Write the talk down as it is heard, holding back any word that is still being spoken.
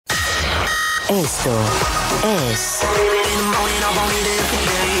Esto es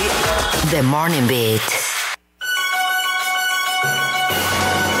The Morning Beat.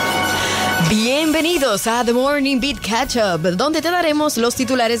 Bienvenidos a The Morning Beat Catch Up, donde te daremos los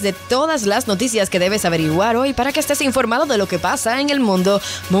titulares de todas las noticias que debes averiguar hoy para que estés informado de lo que pasa en el mundo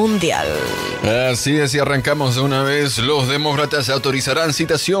mundial. Así es, y arrancamos de una vez. Los demócratas autorizarán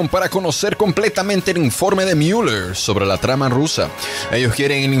citación para conocer completamente el informe de Mueller sobre la trama rusa. Ellos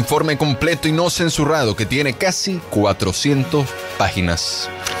quieren el informe completo y no censurado, que tiene casi 400 páginas.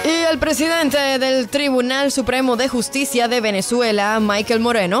 Y el presidente del Tribunal Supremo de Justicia de Venezuela, Michael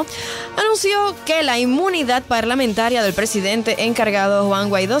Moreno, anunció que la inmunidad parlamentaria del presidente encargado Juan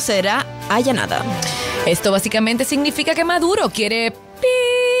Guaidó será allanada. Esto básicamente significa que Maduro quiere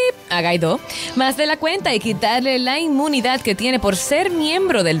a Guaidó más de la cuenta y quitarle la inmunidad que tiene por ser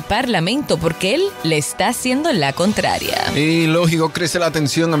miembro del Parlamento, porque él le está haciendo la contraria. Y lógico, crece la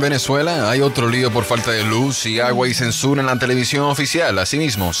tensión en Venezuela. Hay otro lío por falta de luz y agua y censura en la televisión oficial.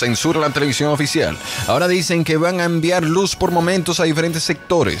 Asimismo, censura en la televisión oficial. Ahora dicen que van a enviar luz por momentos a diferentes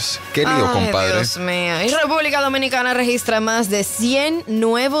sectores. Qué lío, compadre. Dios mío. Y República Dominicana registra más de 100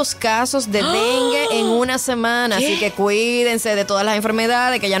 nuevos casos de dengue en una semana. ¿Qué? Así que cuídense de todas las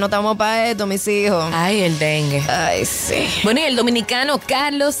enfermedades, que ya no estamos para esto, mis hijos. Ay, el dengue. Ay, sí. Bueno, y el dominicano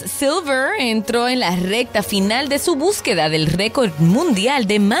Carlos Silver entró en la recta final de su búsqueda del récord mundial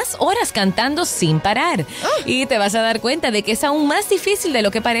de más horas cantando sin parar. Y te vas a dar cuenta de que es aún más difícil de lo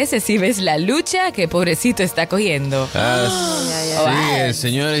que parece si ves la lucha que pobrecito está cogiendo. Así es,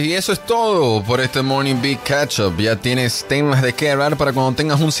 señores. Y eso es todo por este Morning Beat Catch Up. Ya tienes temas de qué hablar para cuando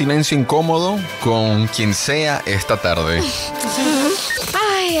tengas un silencio incómodo con quien sea esta tarde.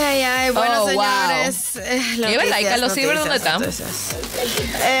 Ay. Bueno, Oh, señores. ¿Y verdad? ¿Y Carlos Silver dónde está? Me dicen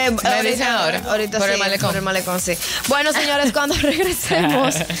Ahorita por sí, el malecón. por el malecón, sí. Bueno, señores, cuando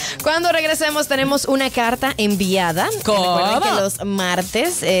regresemos tenemos una carta enviada. ¿Cómo? Recuerden que los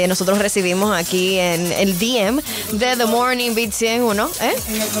martes nosotros recibimos aquí en el DM de The Morning Beat 101,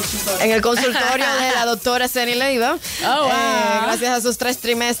 en el consultorio de la doctora Ceni Leiva. Oh, wow. Gracias a sus tres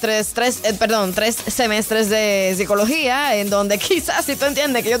semestres de psicología, en donde quizás si tú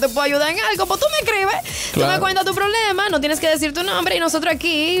entiendes que yo te puedo ayudar en algo, pues tú me escribes, tú me cuentas tu problema, no tienes que decir tu nombre y nosotros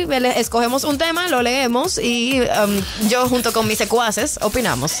aquí escogemos un tema, lo leemos y yo junto con mis secuaces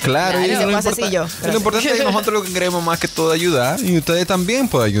opinamos. Claro, mis y secuaces y yo. lo importante es que nosotros lo que queremos más que todo ayudar, y ustedes también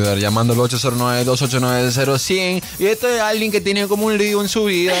pueden ayudar llamando al 809-289-0100. Y esto es alguien que tiene como un lío en su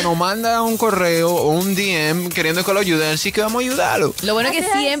vida, nos manda un correo o un DM queriendo que lo ayuden, así que vamos a ayudarlo. Lo bueno es que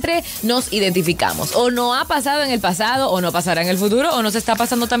siempre nos identificamos. O no ha pasado en el pasado, o no pasará en el futuro, o nos está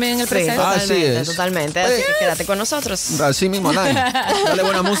pasando también en el presente. Así es. Totalmente. Así que quédate con nosotros. Así mismo, Dani. Dale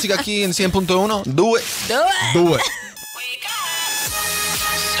buena música aquí en 100.1. Do it. Do it.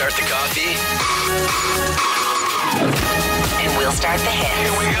 Start the coffee. And we'll start the hits.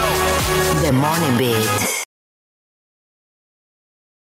 Here we go. The Morning Beat.